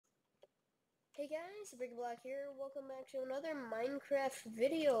Hey guys, BigBlock here. Welcome back to another Minecraft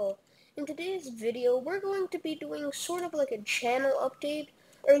video. In today's video, we're going to be doing sort of like a channel update,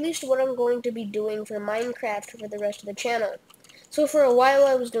 or at least what I'm going to be doing for Minecraft for the rest of the channel. So for a while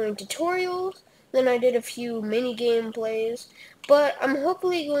I was doing tutorials, then I did a few mini gameplays, but I'm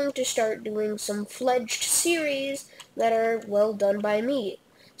hopefully going to start doing some fledged series that are well done by me.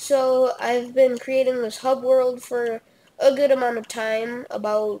 So I've been creating this hub world for a good amount of time,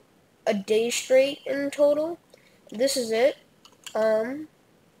 about a day straight in total. This is it.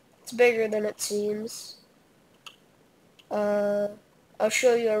 It's bigger than it seems. I'll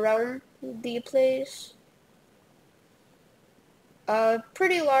show you around the place.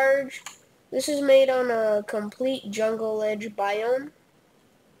 Pretty large. This is made on a complete jungle edge biome.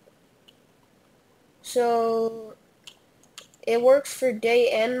 So, it works for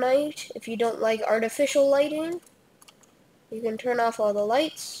day and night. If you don't like artificial lighting, you can turn off all the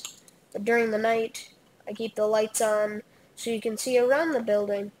lights. But during the night, I keep the lights on so you can see around the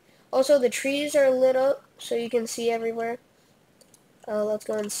building. Also, the trees are lit up so you can see everywhere. Let's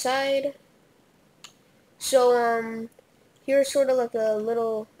go inside. So, here's sort of like a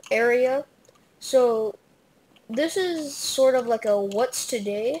little area. So, this is sort of like a what's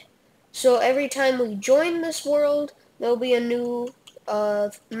today. So, every time we join this world, there'll be a new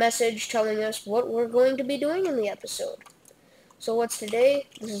message telling us what we're going to be doing in the episode. So, what's today?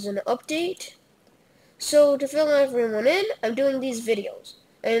 This is an update. So to fill everyone in, I'm doing these videos.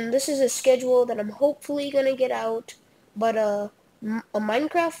 And this is a schedule that I'm hopefully going to get out. But a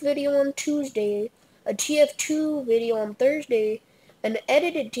Minecraft video on Tuesday, a TF2 video on Thursday, an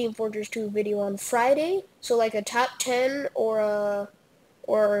edited Team Fortress 2 video on Friday. So like a top 10 or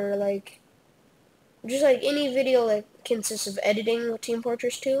like just like any video that consists of editing with Team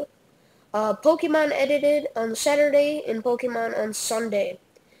Fortress 2. Pokemon edited on Saturday and Pokemon on Sunday.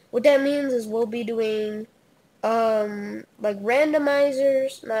 What that means is we'll be doing like sorry,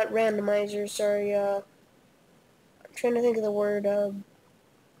 I'm trying to think of the word,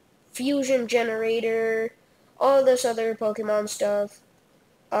 fusion generator, all this other Pokemon stuff,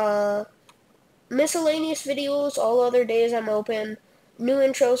 miscellaneous videos, all other days I'm open, new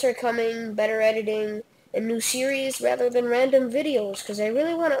intros are coming, better editing, and new series rather than random videos, because I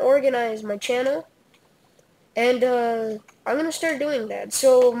really want to organize my channel, and, I'm going to start doing that.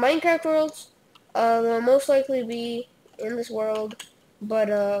 So, Minecraft Worlds, they'll most likely be in this world,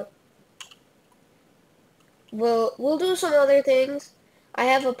 but, we'll do some other things. I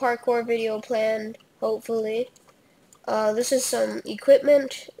have a parkour video planned, hopefully. This is some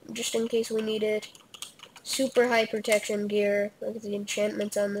equipment, just in case we need it. Super high protection gear. Look at the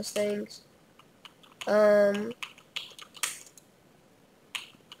enchantments on this thing.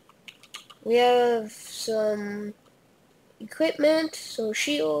 We have some equipment, so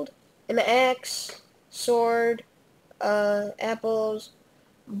shield, an axe, sword, apples,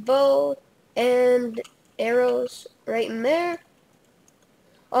 bow, and arrows right in there.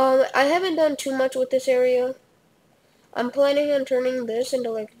 I haven't done too much with this area. I'm planning on turning this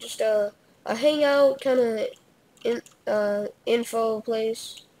into like just a hangout kind of info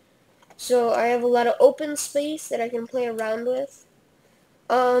place. So I have a lot of open space that I can play around with.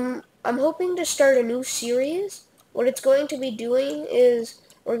 I'm hoping to start a new series. What it's going to be doing is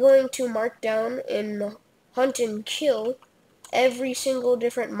we're going to mark down and hunt and kill every single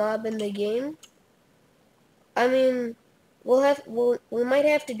different mob in the game. I mean, we might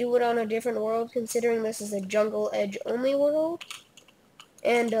have to do it on a different world, considering this is a jungle edge only world.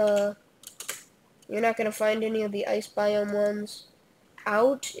 And you're not gonna find any of the ice biome ones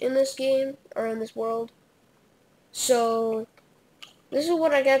out in this game or in this world. So this is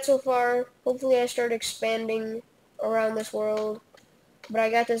what I got so far. Hopefully I start expanding around this world. But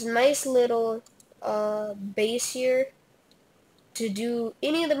I got this nice little base here to do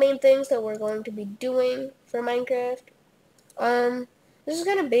any of the main things that we're going to be doing for Minecraft. This is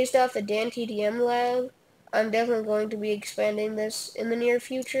kind of based off the Dan TDM lab. I'm definitely going to be expanding this in the near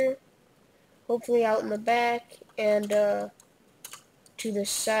future. Hopefully out in the back and to the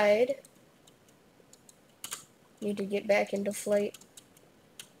side. Need to get back into flight.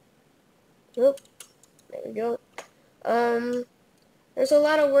 Oh, there we go. There's a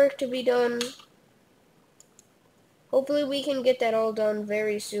lot of work to be done. Hopefully we can get that all done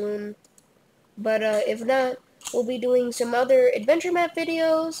very soon. But if not, we'll be doing some other adventure map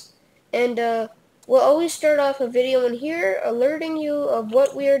videos, and we'll always start off a video in here alerting you of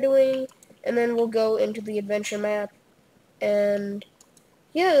what we are doing, and then we'll go into the adventure map, and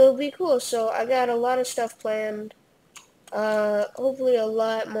yeah, it'll be cool. So I got a lot of stuff planned. Hopefully a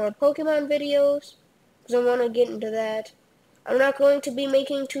lot more Pokemon videos, because I want to get into that. I'm not going to be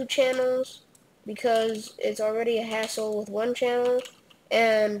making two channels. because it's already a hassle with one channel,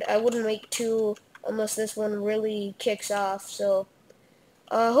 and I wouldn't make two unless this one really kicks off. So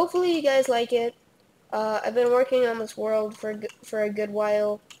hopefully you guys like it. I've been working on this world for a good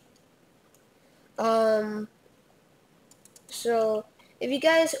while. Um, so if you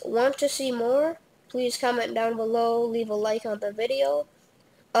guys want to see more, please comment down below, leave a like on the video.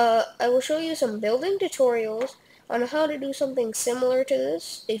 I will show you some building tutorials on how to do something similar to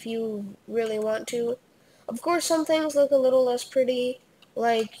this if you really want to. Of course, some things look a little less pretty,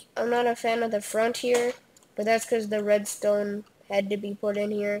 like I'm not a fan of the front here, but that's because the redstone had to be put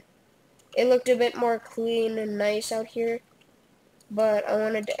in here. It looked a bit more clean and nice out here, but I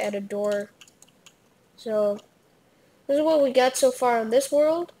wanted to add a door. So, this is what we got so far on this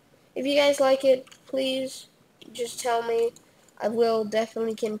world. If you guys like it, please just tell me. I will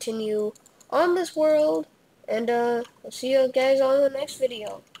definitely continue on this world, and I'll see you guys on the next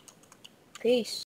video. Peace.